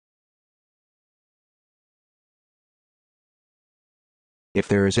If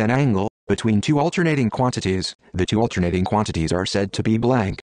there is an angle between two alternating quantities, the two alternating quantities are said to be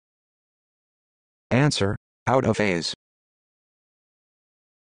blank. Answer: out of phase.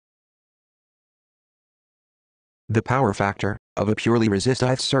 The power factor of a purely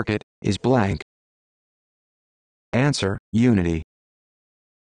resistive circuit is blank. Answer: unity.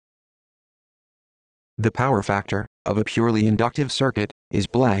 The power factor of a purely inductive circuit is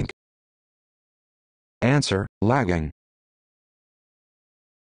blank. Answer: lagging.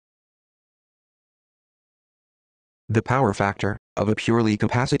 The power factor of a purely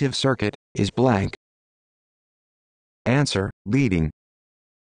capacitive circuit is blank. Answer: leading.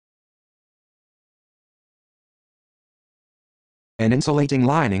 An insulating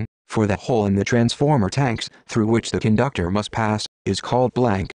lining for the hole in the transformer tanks through which the conductor must pass is called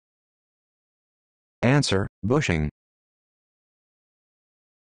blank. Answer: bushing.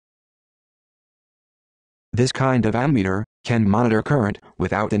 This kind of ammeter can monitor current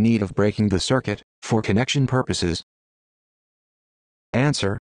without the need of breaking the circuit for connection purposes.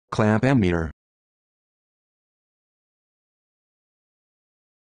 Answer: clamp ammeter.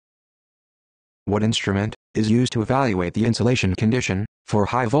 What instrument is used to evaluate the insulation condition for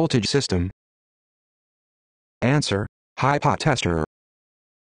high voltage system? Answer: high-pot tester.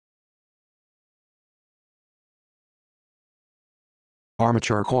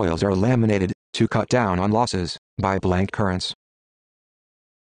 Armature coils are laminated to cut down on losses by blank currents.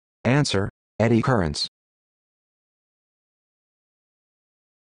 Answer: eddy currents.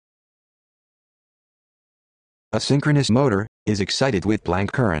 A synchronous motor is excited with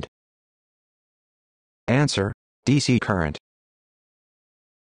blank current. Answer: DC current.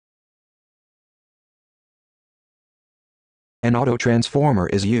 An autotransformer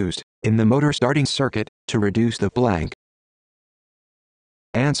is used in the motor starting circuit to reduce the blank.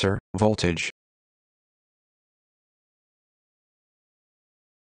 Answer: voltage.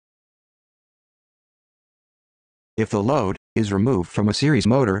 If the load is removed from a series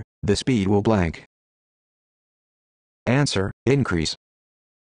motor, the speed will blank. Answer: increase.